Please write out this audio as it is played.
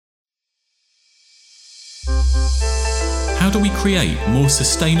How do we create more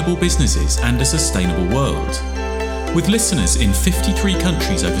sustainable businesses and a sustainable world? With listeners in 53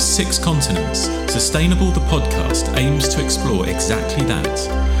 countries over 6 continents, Sustainable the podcast aims to explore exactly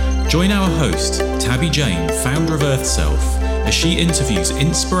that. Join our host, Tabi Jayne, founder of EarthSelf, as she interviews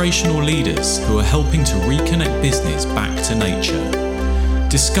inspirational leaders who are helping to reconnect business back to nature.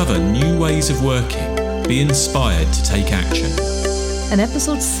 Discover new ways of working. Be inspired to take action. In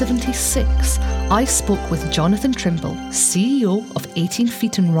episode 76, I spoke with Jonathan Trimble, CEO of 18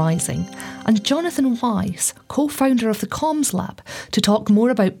 Feet and Rising, and Jonathan Wise, co-founder of the Comms Lab, to talk more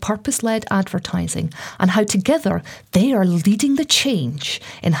about purpose-led advertising and how together they are leading the change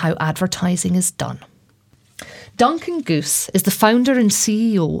in how advertising is done. Duncan Goose is the founder and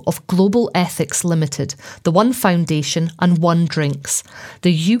CEO of Global Ethics Limited, the One Foundation and One Drinks,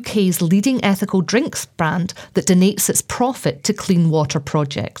 the UK's leading ethical drinks brand that donates its profit to clean water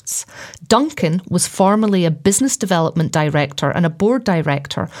projects. Duncan was formerly a business development director and a board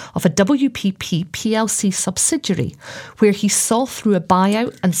director of a WPP plc subsidiary, where he saw through a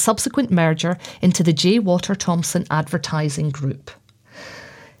buyout and subsequent merger into the J. Walter Thompson Advertising Group.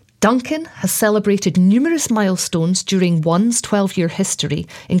 Duncan has celebrated numerous milestones during One's 12-year history,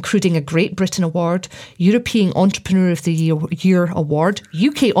 including a Great Britain Award, European Entrepreneur of the Year Award,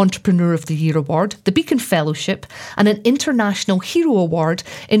 UK Entrepreneur of the Year Award, the Beacon Fellowship, and an International Hero Award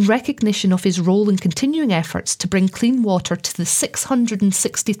in recognition of his role in continuing efforts to bring clean water to the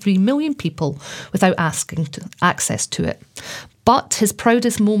 663 million people without access to it. But his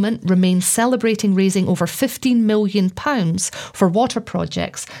proudest moment remains celebrating raising over £15 million for water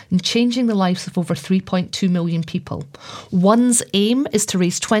projects and changing the lives of over 3.2 million people. One's aim is to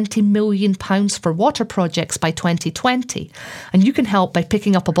raise £20 million for water projects by 2020. And you can help by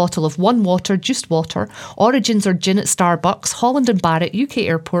picking up a bottle of One Water, Juiced Water, Origins or Gin at Starbucks, Holland and Barrett, UK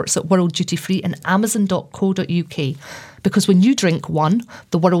airports at World Duty Free and Amazon.co.uk. Because when you drink one,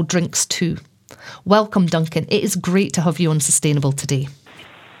 the world drinks too. Welcome, Duncan. It is great to have you on Sustainable today.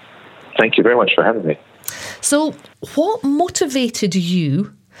 Thank you very much for having me. So, what motivated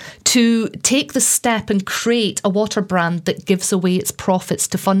you to take the step and create a water brand that gives away its profits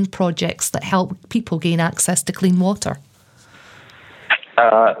to fund projects that help people gain access to clean water?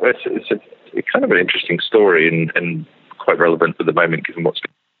 It's a kind of an interesting story and quite relevant at the moment given what's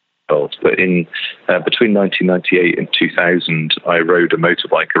going on. But in between 1998 and 2000, I rode a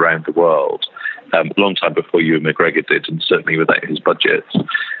motorbike around the world. A long time before Ewan McGregor did, and certainly without his budget.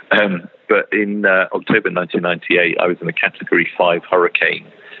 But in October 1998, I was in a Category 5 hurricane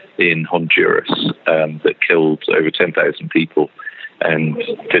in Honduras that killed over 10,000 people and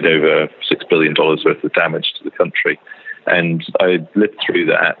did over $6 billion worth of damage to the country. And I lived through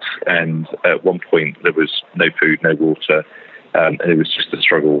that, and at one point there was no food, no water, and it was just a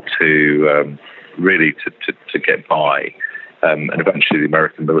struggle to really get by. And eventually the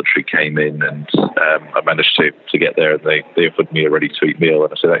American military came in, and I managed to get there, and they offered me a ready-to-eat meal.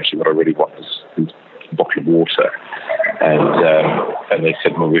 And I said, actually, what I really want is a bottle of water. And they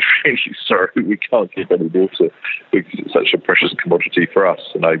said, well, we're really sorry, we can't give any water because it's such a precious commodity for us.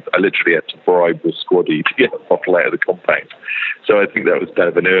 And I literally had to bribe the squaddy to get a bottle out of the compound. So I think that was kind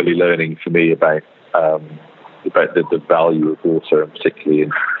of an early learning for me about the value of water, and particularly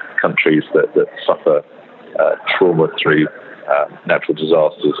in countries that suffer trauma through natural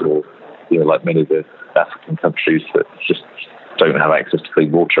disasters, or like many of the African countries that just don't have access to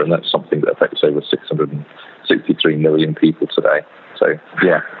clean water, and that's something that affects over 663 million people today. So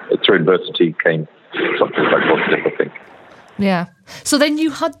yeah, through adversity came something quite positive, I think. Yeah. So then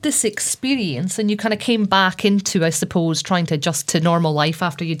you had this experience and you kind of came back into, I suppose, trying to adjust to normal life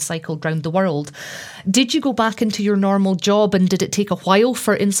after you'd cycled around the world. Did you go back into your normal job, and did it take a while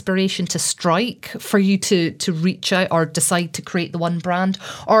for inspiration to strike for you to reach out or decide to create the One brand?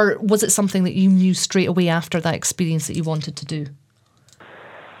 Or was it something that you knew straight away after that experience that you wanted to do?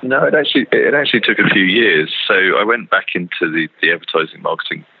 No, it actually took a few years. So I went back into the advertising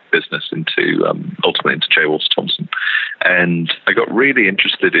marketing business ultimately into J. Walter Thompson, and I got really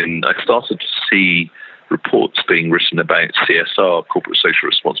interested I started to see reports being written about CSR, corporate social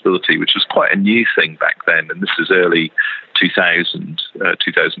responsibility, which was quite a new thing back then, and this is early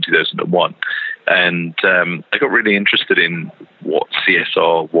 2001, and I got really interested in what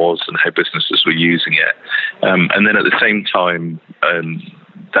CSR was and how businesses were using it, and then at the same time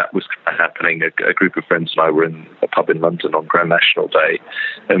that was happening, a group of friends and I were in a pub in London on Grand National Day,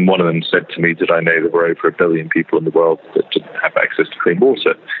 and one of them said to me, did I know there were over 1 billion people in the world that didn't have access to clean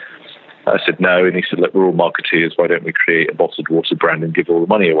water? I said no, and he said, look, we're all marketeers, why don't we create a bottled water brand and give all the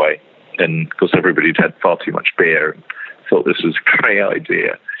money away? And of course everybody had far too much beer and thought this was a great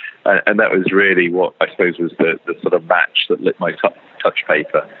idea. And that was really what I suppose was the sort of match that lit my touch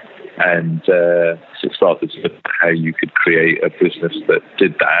paper. And so it started to look at how you could create a business that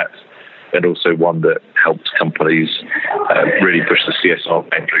did that, and also one that helped companies really push the CSR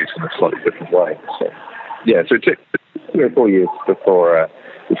boundaries in a slightly different way. So it took 3 or 4 years before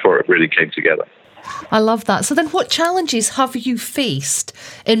it really came together. I love that. So then what challenges have you faced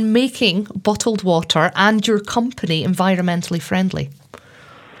in making bottled water and your company environmentally friendly?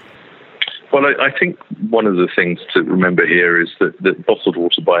 Well, I think one of the things to remember here is that bottled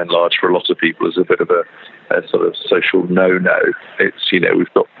water, by and large, for a lot of people is a bit of a sort of social no-no. It's,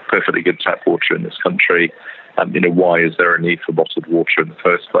 we've got perfectly good tap water in this country. Why is there a need for bottled water in the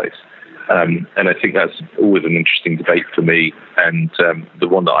first place? And I think that's always an interesting debate for me. And the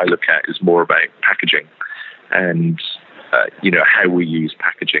one that I look at is more about packaging and, how we use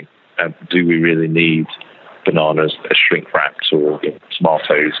packaging. Do we really need bananas that are shrink wrapped, or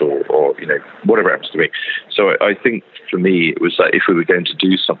tomatoes, or whatever it happens to be? So I think for me it was that if we were going to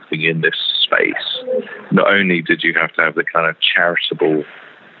do something in this space, not only did you have to have the kind of charitable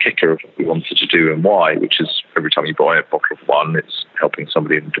kicker of what we wanted to do and why, which is every time you buy a bottle of one, it's helping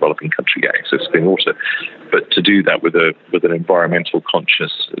somebody in a developing country get access to clean water. But to do that with an environmental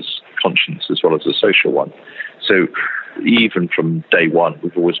conscience as well as a social one. So even from day one,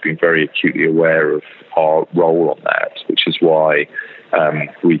 we've always been very acutely aware of our role on that, which is why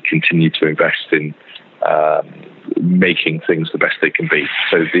we continue to invest in making things the best they can be.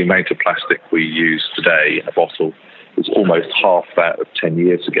 So the amount of plastic we use today in a bottle is almost half that of 10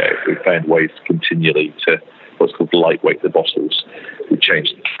 years ago. We've found ways continually to what's called lightweight the bottles. We've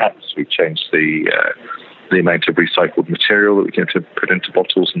changed the caps, we've changed the amount of recycled material that we can put into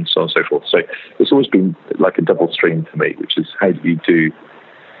bottles, and so on and so forth. So it's always been like a double stream for me, which is how do you do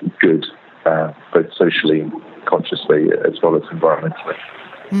good, both socially, consciously, as well as environmentally.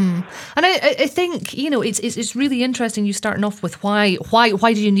 And I think, it's really interesting you starting off with why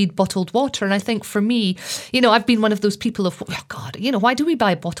do you need bottled water? And I think for me, I've been one of those people of, oh God, why do we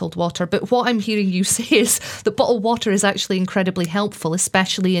buy bottled water? But what I'm hearing you say is that bottled water is actually incredibly helpful,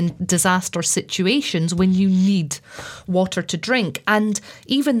 especially in disaster situations when you need water to drink. And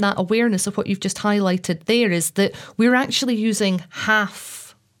even that awareness of what you've just highlighted there is that we're actually using half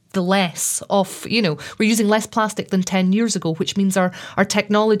the less of, we're using less plastic than 10 years ago, which means our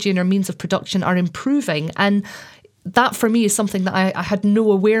technology and our means of production are improving. And that for me is something that I had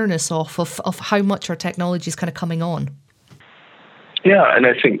no awareness of how much our technology is kind of coming on. Yeah, and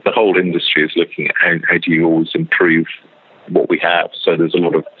I think the whole industry is looking at how do you always improve what we have. So there's a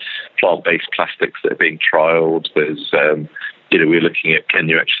lot of plant-based plastics that are being trialled. There's we're looking at, can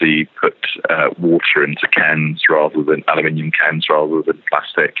you actually put water into cans rather than aluminium cans rather than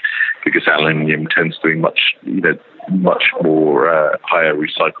plastic, because aluminium tends to be much more higher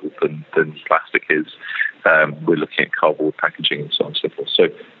recycled than plastic is. We're looking at cardboard packaging and so on and so forth. So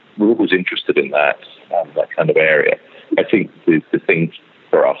we're always interested in that kind of area. I think the thing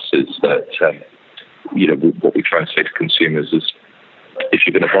for us is that what we try and say to consumers is, if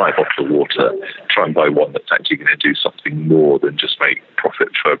you're going to buy a bottle of water, try and buy one that's actually going to do something more than just make profit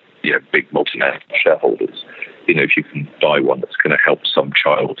for big multinational shareholders. If you can buy one that's going to help some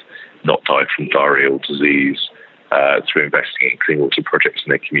child not die from diarrheal disease through investing in clean water projects in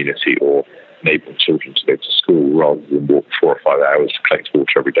their community, or enabling children to go to school rather than walk 4 or 5 hours to collect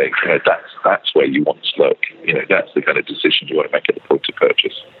water every day, that's where you want to look. That's the kind of decision you want to make at the point of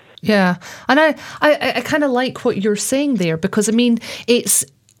purchase. Yeah, and I kind of like what you're saying there, because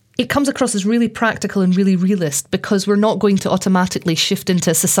it comes across as really practical and really realist, because we're not going to automatically shift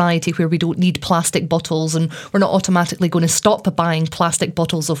into a society where we don't need plastic bottles, and we're not automatically going to stop buying plastic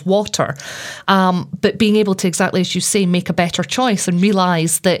bottles of water. But being able to, exactly as you say, make a better choice and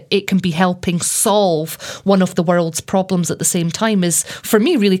realise that it can be helping solve one of the world's problems at the same time is, for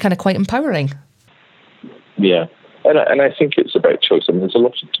me, really kind of quite empowering. Yeah. And I think it's about choice. I mean, there's a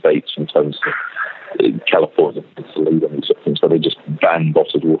lot of debate sometimes in California, it's the lead on these things where they just ban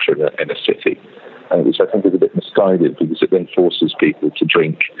bottled water in a city, which I think is a bit misguided, because it then forces people to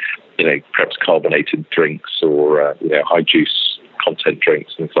drink, perhaps carbonated drinks or, high juice content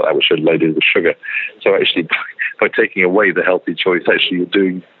drinks and things like that, which are loaded with sugar. So actually, by taking away the healthy choice, actually you're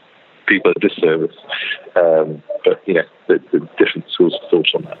doing people a disservice. But, the different schools of thought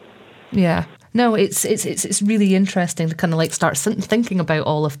on that. Yeah. No, it's really interesting to kind of start thinking about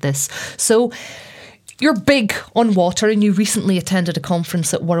all of this. So you're big on water, and you recently attended a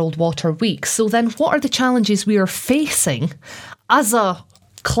conference at World Water Week. So then what are the challenges we are facing as a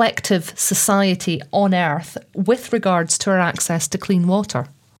collective society on Earth with regards to our access to clean water?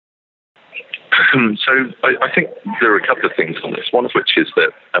 So I think there are a couple of things on this. One of which is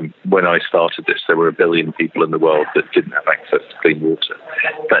that when I started this, there were 1 billion people in the world that didn't have access to clean water.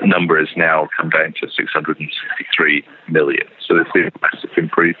 That number has now come down to 663 million. So there's been massive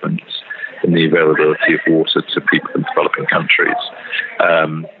improvements in the availability of water to people in developing countries.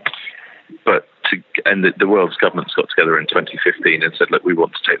 And the world's governments got together in 2015 and said, look, we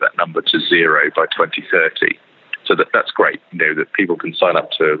want to take that number to 0 by 2030. So that's great, that people can sign up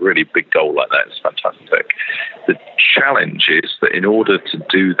to a really big goal like that. It's fantastic. The challenge is that in order to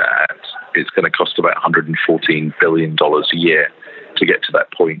do that, it's going to cost about $114 billion a year to get to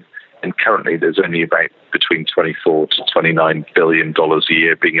that point. And currently there's only about between $24 to $29 billion a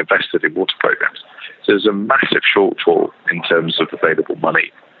year being invested in water programs. So there's a massive shortfall in terms of available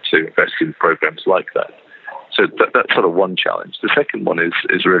money to invest in programs like that. So that's sort of one challenge. The second one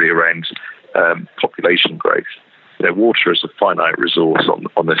is really around population growth. Water is a finite resource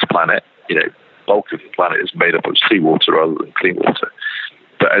on this planet. Bulk of the planet is made up of seawater rather than clean water.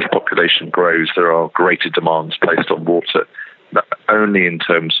 But as population grows, there are greater demands placed on water, not only in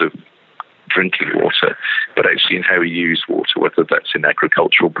terms of drinking water, but actually in how we use water, whether that's in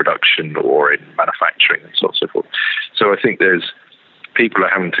agricultural production or in manufacturing and so on and so forth. So I think people are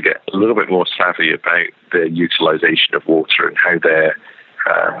having to get a little bit more savvy about their utilization of water and how they're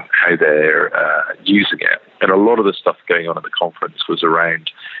using it. And a lot of the stuff going on at the conference was around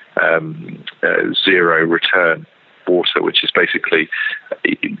zero return water, which is basically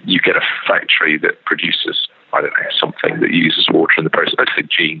you get a factory that produces, something that uses water in the process. I'd say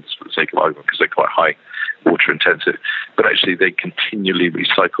jeans for the sake of argument because they're quite high water intensive, but actually they continually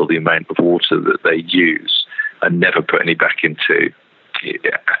recycle the amount of water that they use and never put any back into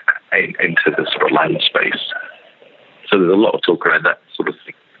the sort of land space. So there's a lot of talk around that sort of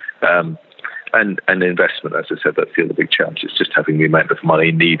thing. And investment, as I said, that's the other big challenge. It's just having the amount of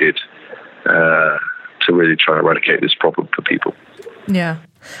money needed to really try and eradicate this problem for people. Yeah.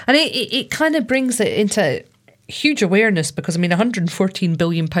 And it kind of brings it into huge awareness because, £114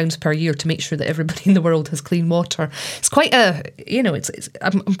 billion per year to make sure that everybody in the world has clean water. It's quite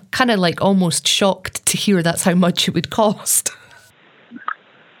I'm kind of like almost shocked to hear that's how much it would cost.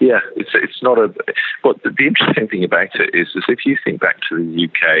 Yeah, it's not but the interesting thing about it is if you think back to the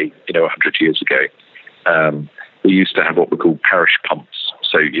UK, 100 years ago, we used to have what were called parish pumps.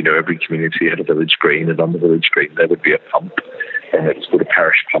 So, every community had a village green, and on the village green there would be a pump, and it's called a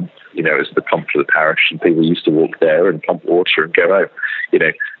parish pump. It's the pump for the parish, and people used to walk there and pump water and go out.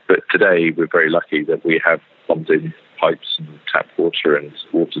 But today we're very lucky that we have plumbed-in pipes and tap water and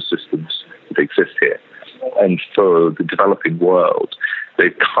water systems that exist here. And for the developing world,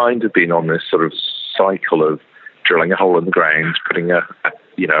 they've kind of been on this sort of cycle of drilling a hole in the ground, putting a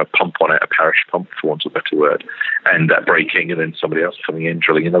pump on it, a parish pump, for want of a better word, and that breaking, and then somebody else coming in,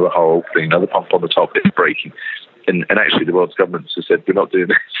 drilling another hole, putting another pump on the top, it's breaking. And actually the world's governments have said, we're not doing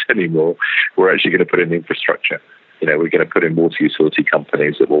this anymore. We're actually going to put in infrastructure. We're going to put in water utility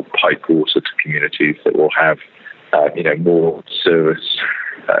companies that will pipe water to communities, that will have, more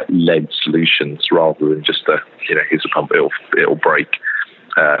service-led solutions rather than just here's a pump, it'll break.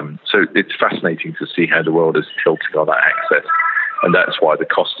 So it's fascinating to see how the world is tilting on that access. And that's why the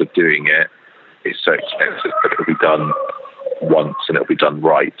cost of doing it is so expensive, but it'll be done once and it'll be done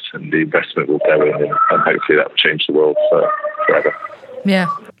right, and the investment will go in, and hopefully that will change the world forever. Yeah,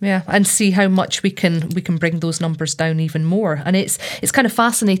 and see how much we can bring those numbers down even more. And it's kind of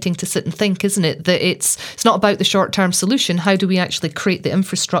fascinating to sit and think, isn't it, that it's not about the short-term solution. How do we actually create the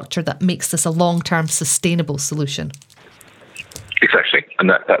infrastructure that makes this a long-term sustainable solution? Exactly, and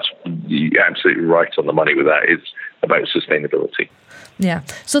that's you're absolutely right on the money with that. It's about sustainability. Yeah.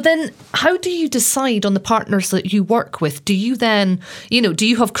 So then how do you decide on the partners that you work with? Do you then, do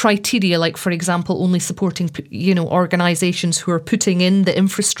you have criteria, like, for example, only supporting, organisations who are putting in the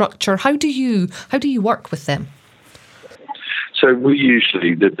infrastructure? How do you work with them? So we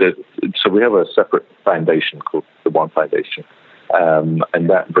usually, so we have a separate foundation called the One Foundation, and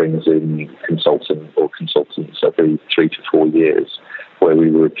that brings in consultants every 3 to 4 years, where we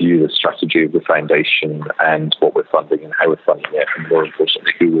review the strategy of the foundation and what we're funding and how we're funding it, and more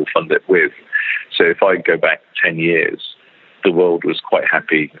importantly, who we'll fund it with. So if I go back 10 years, the world was quite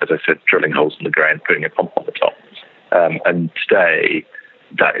happy, as I said, drilling holes in the ground, putting a pump on the top. And today,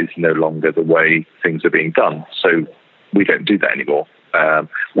 that is no longer the way things are being done. So we don't do that anymore.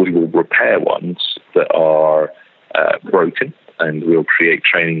 We will repair ones that are broken, and we'll create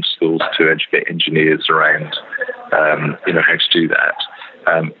training schools to educate engineers around, how to do that.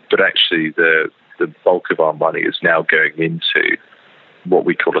 But actually, the bulk of our money is now going into what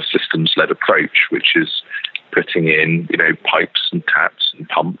we call a systems-led approach, which is putting in, pipes and taps and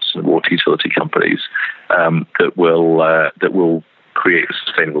pumps and water utility companies that will create a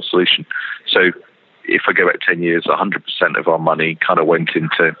sustainable solution. So if I go back 10 years, 100% of our money kind of went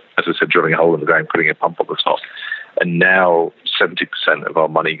into, as I said, drilling a hole in the ground, putting a pump on the top. And now 70% of our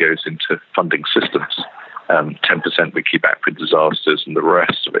money goes into funding systems. 10% we keep back for disasters, and the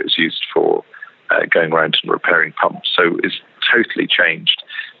rest of it is used for going around and repairing pumps. So it's totally changed.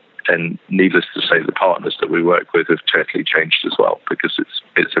 And needless to say, the partners that we work with have totally changed as well, because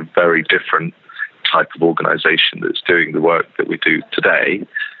it's a very different type of organisation that's doing the work that we do today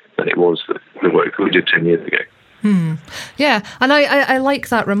than it was the work that we did 10 years ago. Yeah, and I like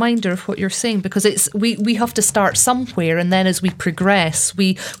that reminder of what you're saying, because we have to start somewhere, and then as we progress,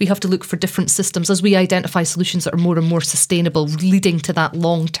 we have to look for different systems as we identify solutions that are more and more sustainable, leading to that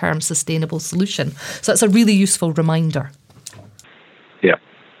long-term sustainable solution. So that's a really useful reminder. Yeah.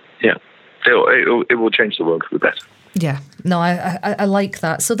 It will change the world for the better. Yeah, no, I like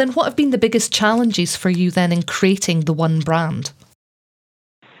that. So then what have been the biggest challenges for you then in creating the one brand?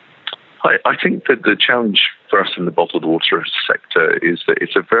 I think that the challenge for us in the bottled water sector is that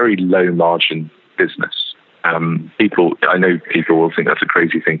it's a very low margin business. I know people will think that's a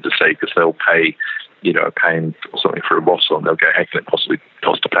crazy thing to say, because they'll pay, £1 or something for a bottle, and they'll go, how can it possibly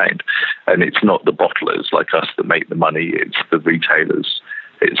cost £1? And it's not the bottlers like us that make the money; it's the retailers,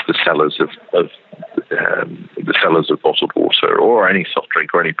 it's the sellers of bottled water or any soft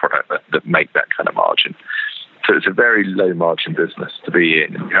drink or any product that make that kind of margin. So it's a very low margin business to be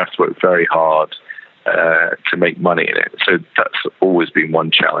in, and you have to work very hard to make money in it. So that's always been one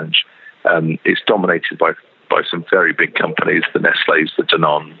challenge. It's dominated by some very big companies, the Nestle's, the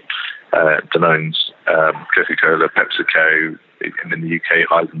Danones, Coca-Cola, PepsiCo, and in the UK,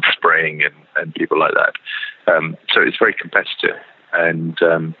 Highland Spring and people like that. So it's very competitive. And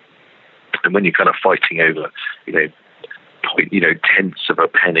when you're kind of fighting over, tenths of a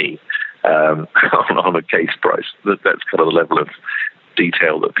penny on a case price, that's kind of the level of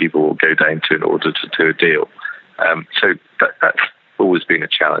detail that people will go down to in order to do a deal. So that's always been a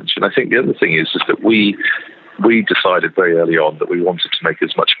challenge. And I think the other thing is that we decided very early on that we wanted to make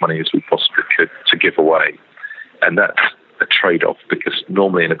as much money as we possibly could to give away. And that's a trade-off, because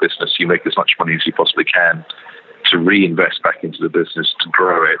normally in a business you make as much money as you possibly can to reinvest back into the business, to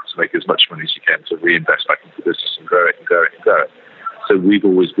grow it, to make as much money as you can to reinvest back into the business and grow it and grow it and grow it. So we've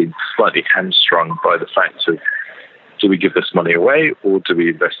always been slightly hamstrung by the fact of, do we give this money away or do we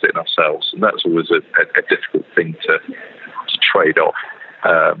invest it in ourselves? And that's always a difficult thing to trade off.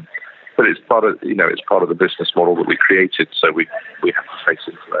 But it's part of the business model that we created, so we have to face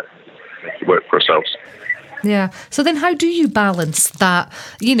into that and make it work for ourselves. Yeah. So then how do you balance that,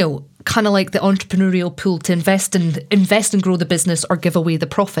 kind of like the entrepreneurial pull to invest and grow the business or give away the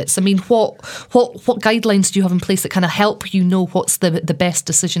profits? I mean, what guidelines do you have in place that kind of help you know what's the best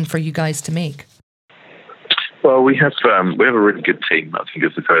decision for you guys to make? Well, we have a really good team, I think,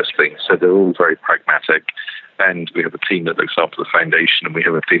 is the first thing. So they're all very pragmatic, and we have a team that looks after the foundation, and we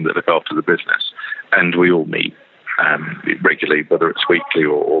have a team that look after the business, and we all meet regularly, whether it's weekly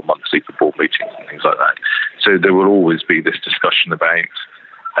or monthly for board meetings and things like that. So there will always be this discussion about,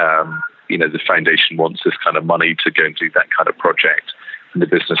 the foundation wants this kind of money to go and do that kind of project. And the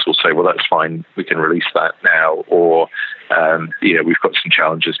business will say, well, that's fine, we can release that now. Or, we've got some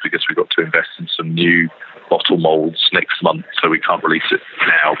challenges because we've got to invest in some new bottle molds next month, so we can't release it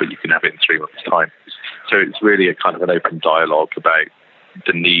now, but you can have it in 3 months' time. So it's really a kind of an open dialogue about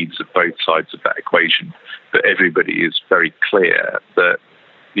the needs of both sides of that equation. But everybody is very clear that,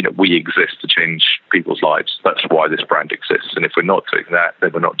 we exist to change people's lives. That's why this brand exists. And if we're not doing that,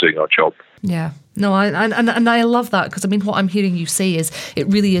 then we're not doing our job. Yeah. No, I love that, because, what I'm hearing you say is it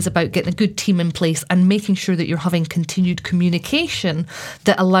really is about getting a good team in place and making sure that you're having continued communication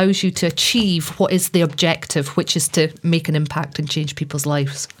that allows you to achieve what is the objective, which is to make an impact and change people's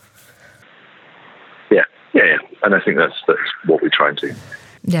lives. Yeah. And I think that's what we try and do.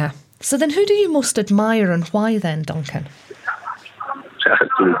 Yeah. So then who do you most admire and why then, Duncan? That's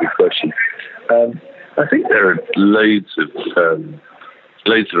a really good question. I think there are loads of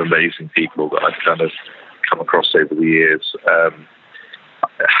amazing people that I've kind of come across over the years.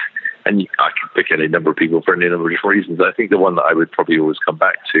 And I can pick any number of people for any number of different reasons. I think the one that I would probably always come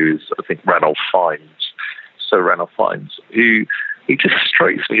back to is, I think, Ranulph Fiennes. So Ranulph Fiennes, who he just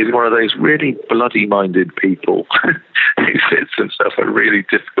strikes me as one of those really bloody-minded people who sets himself a really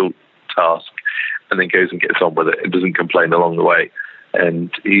difficult task and then goes and gets on with it and doesn't complain along the way.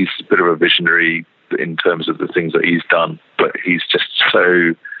 And he's a bit of a visionary in terms of the things that he's done, but he's just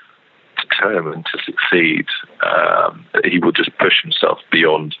so determined to succeed that he will just push himself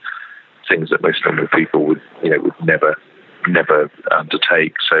beyond things that most normal people would never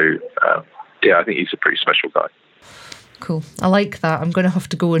undertake. So I think he's a pretty special guy. Cool. I like that. I'm going to have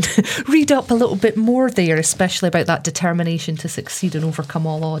to go and read up a little bit more there, especially about that determination to succeed and overcome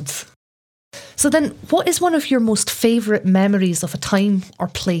all odds. So then, what is one of your most favourite memories of a time or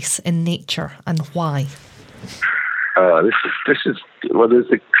place in nature, and why? This is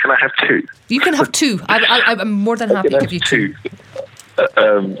can I have two? You can have two. I'm more than happy to give you two.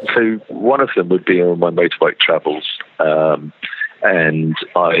 So one of them would be on my motorbike travels. And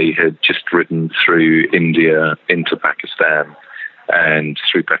I had just ridden through India into Pakistan and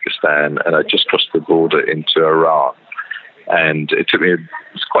through Pakistan, and I just crossed the border into Iran. And it took me,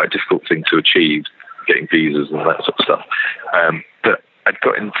 it's quite a difficult thing to achieve, getting visas and that sort of stuff. But I'd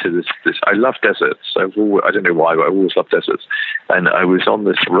got into this I love deserts. I don't know why, but I've always loved deserts. And I was on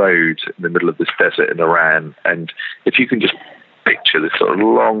this road in the middle of this desert in Iran. And if you can just picture this sort of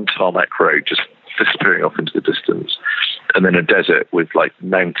long tarmac road just disappearing off into the distance, and then a desert with like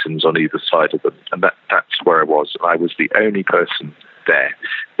mountains on either side of them, and that's where I was. I was the only person there.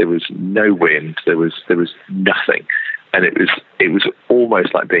 There was no wind. There was nothing, and it was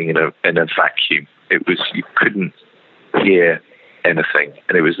almost like being in a vacuum. You couldn't hear anything,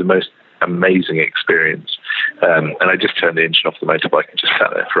 and it was the most amazing experience. And I just turned the engine off the motorbike and just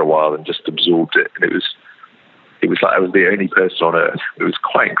sat there for a while and just absorbed it. And it was like I was the only person on earth. It was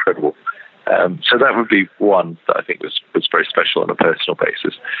quite incredible. So that would be one that I think was very special on a personal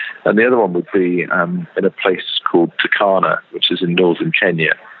basis. And the other one would be in a place called Turkana, which is in northern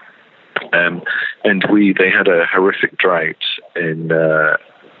Kenya. And they had a horrific drought in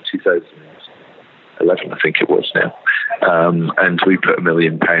 2011, I think it was now. And we put £1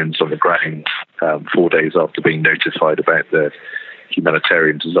 million on the ground 4 days after being notified about the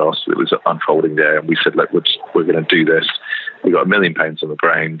humanitarian disaster that was unfolding there. And we said, look, we're going to do this. We got £1 million on the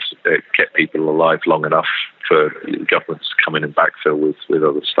ground, kept people alive long enough for the government to come in and backfill with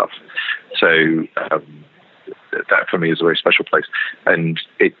other stuff. So that for me is a very special place. And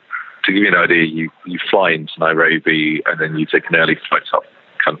to give you an idea, you fly into Nairobi and then you take an early flight up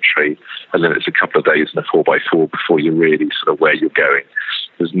country, and then it's a couple of days in a 4x4 before you're really sort of where you're going.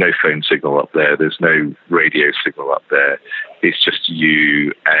 There's no phone signal up there. There's no radio signal up there. It's just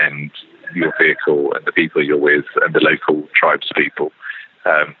you and your vehicle and the people you're with and the local tribespeople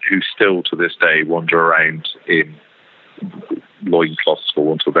who still to this day wander around in loincloths, for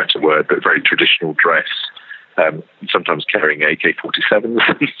want of a better word, but very traditional dress, sometimes carrying AK-47s,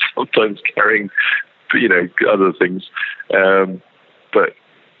 sometimes carrying, other things. But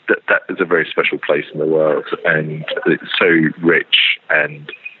that is a very special place in the world, and it's so rich and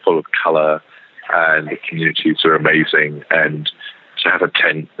full of colour, and the communities are amazing. And to have a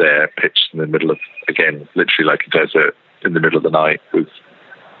tent there pitched in the middle of, again, literally like a desert in the middle of the night, was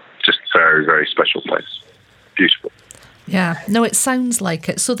just a very, very special place. Beautiful. Yeah, no, it sounds like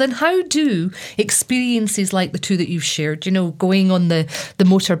it. So then how do experiences like the two that you've shared, going on the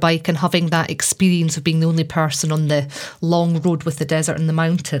motorbike and having that experience of being the only person on the long road with the desert and the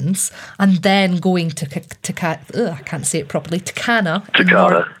mountains, and then going to I can't say it properly, Turkana.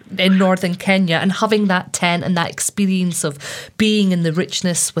 In northern Kenya, and having that tent and that experience of being in the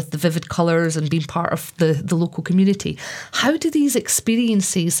richness with the vivid colours and being part of the local community. How do these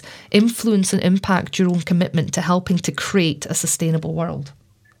experiences influence and impact your own commitment to helping to create a sustainable world?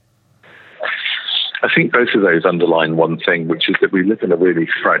 I think both of those underline one thing, which is that we live in a really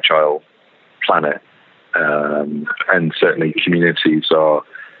fragile planet, and certainly communities are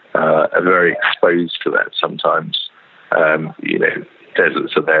very exposed to that sometimes.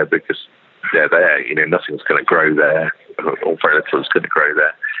 Deserts are there because they're there. Nothing's going to grow there, or very little is going to grow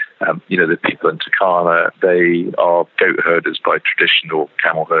there. The people in Turkana, they are goat herders by tradition, or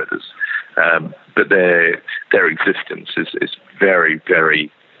camel herders, but their existence is very, very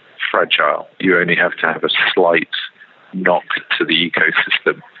fragile. You only have to have a slight knock to the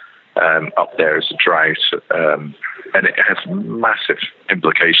ecosystem up there as a drought, and it has massive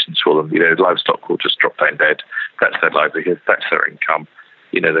implications for them. Livestock will just drop down dead. That's their livelihood. That's their income.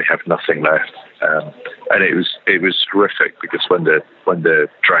 They have nothing left, and it was horrific because when the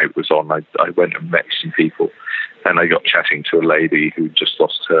drought was on, I went and met some people, and I got chatting to a lady who just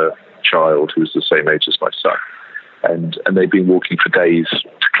lost her child, who was the same age as my son, and they'd been walking for days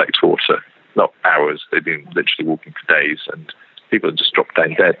to collect water, not hours. They'd been literally walking for days, and people had just dropped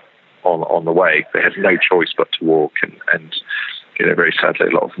down dead on the way. They had no choice but to walk, and very sadly,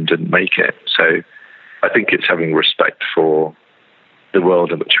 a lot of them didn't make it. So I think it's having respect for the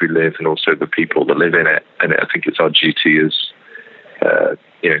world in which we live, and also the people that live in it. And I think it's our duty as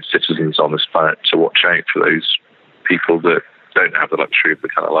citizens on this planet to watch out for those people that don't have the luxury of the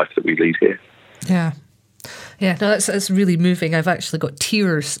kind of life that we lead here. Yeah. Yeah, no, that's really moving. I've actually got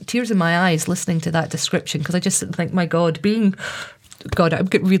tears in my eyes listening to that description, because I just think, my God, I'm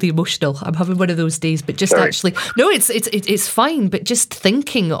getting really emotional. I'm having one of those days, but just actually, no, it's fine. But just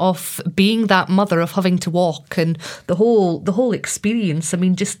thinking of being that mother, of having to walk, and the whole experience. I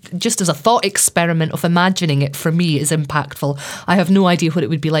mean, just as a thought experiment of imagining it, for me, is impactful. I have no idea what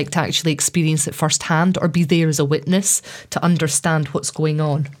it would be like to actually experience it firsthand, or be there as a witness to understand what's going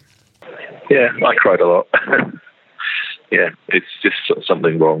on. Yeah, I cried a lot. Yeah, it's just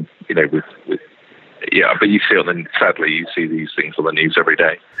something wrong, with yeah, but you see sadly, you see these things on the news every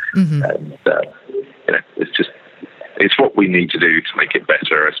day. Mm-hmm. And, it's what we need to do to make it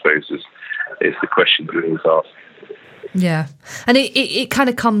better, I suppose, is the question that we always ask. Yeah. And it kind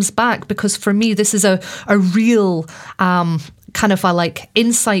of comes back, because for me, this is a real kind of a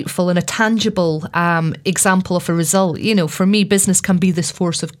insightful and a tangible example of a result. For me, business can be this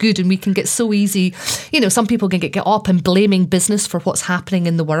force of good, and we can get so easy, some people can get up and blaming business for what's happening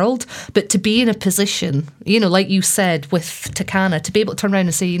in the world. But to be in a position, like you said with Takana, to be able to turn around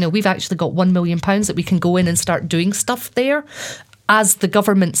and say, we've actually got £1 million that we can go in and start doing stuff there, as the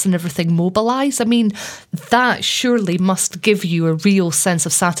governments and everything mobilise. I mean, that surely must give you a real sense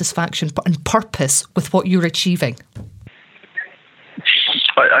of satisfaction and purpose with what you're achieving.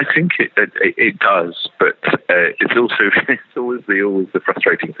 I think it does, but it's always the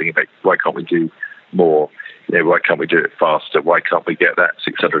frustrating thing about why can't we do more? Why can't we do it faster? Why can't we get that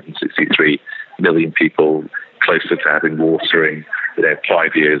 663 million people closer to having water in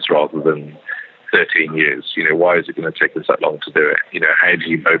 5 years rather than 13 years? Why is it going to take us that long to do it? How do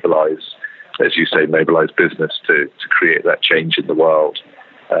you mobilise, as you say, business to create that change in the world?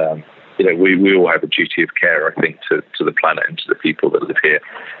 We all have a duty of care, I think, to the planet and to the people that live here.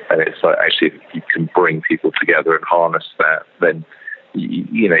 And it's like, actually, if you can bring people together and harness that, then,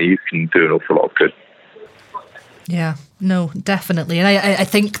 you can do an awful lot of good. Yeah, no, definitely. And I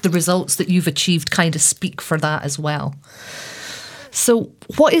think the results that you've achieved kind of speak for that as well. So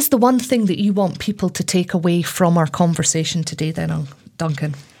what is the one thing that you want people to take away from our conversation today then,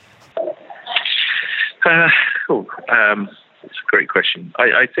 Duncan? It's a great question.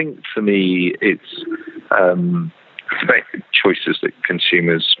 I think for me, it's about choices that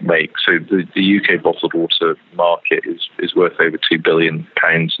consumers make. So the UK bottled water market is worth over £2 billion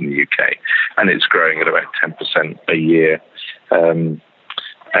in the UK, and it's growing at about 10% a year. And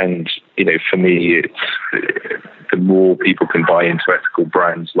for me, it's the more people can buy into ethical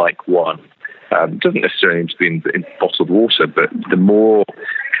brands like One. It doesn't necessarily need to be in bottled water, but the more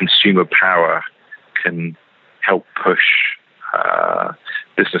consumer power can help push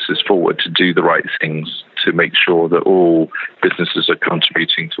businesses forward to do the right things, to make sure that all businesses are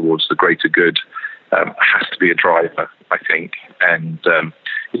contributing towards the greater good, has to be a driver, I think. And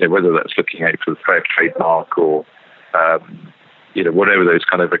whether that's looking out for the fair trade mark or whatever those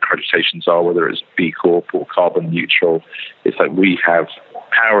kind of accreditations are, whether it's B Corp or carbon neutral, it's like we have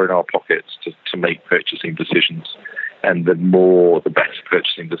power in our pockets to make purchasing decisions. And the better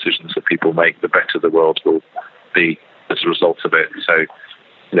purchasing decisions that people make, the better the world will be as a result of it. So,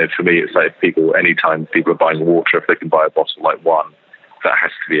 for me, it's like anytime people are buying water, if they can buy a bottle like One, that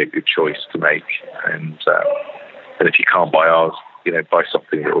has to be a good choice to make. And if you can't buy ours, buy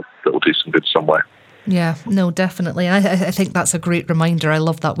something that will do some good somewhere. Yeah, no, definitely. I think that's a great reminder. I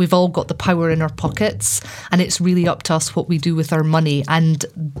love that. We've all got the power in our pockets, and it's really up to us what we do with our money, and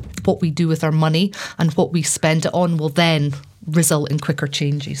what we do with our money and what we spend it on will then result in quicker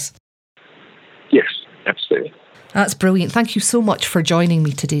changes. Yes, absolutely. That's brilliant. Thank you so much for joining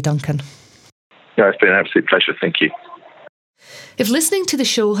me today, Duncan. No, it's been an absolute pleasure. Thank you. If listening to the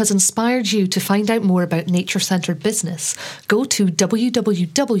show has inspired you to find out more about nature-centred business, go to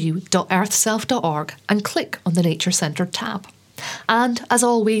www.earthself.org and click on the Nature Centred tab. And, as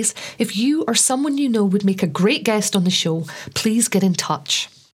always, if you or someone you know would make a great guest on the show, please get in touch.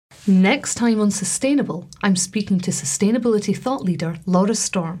 Next time on Sustainable, I'm speaking to sustainability thought leader Laura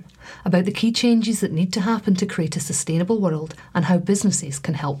Storm about the key changes that need to happen to create a sustainable world and how businesses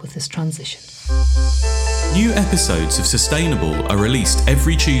can help with this transition. New episodes of Sustainable are released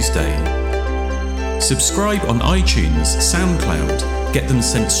every Tuesday. Subscribe on iTunes, SoundCloud. Get them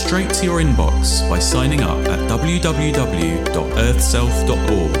sent straight to your inbox by signing up at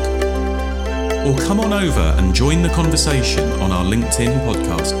www.earthself.org. Or come on over and join the conversation on our LinkedIn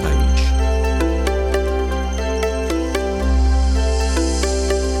podcast page.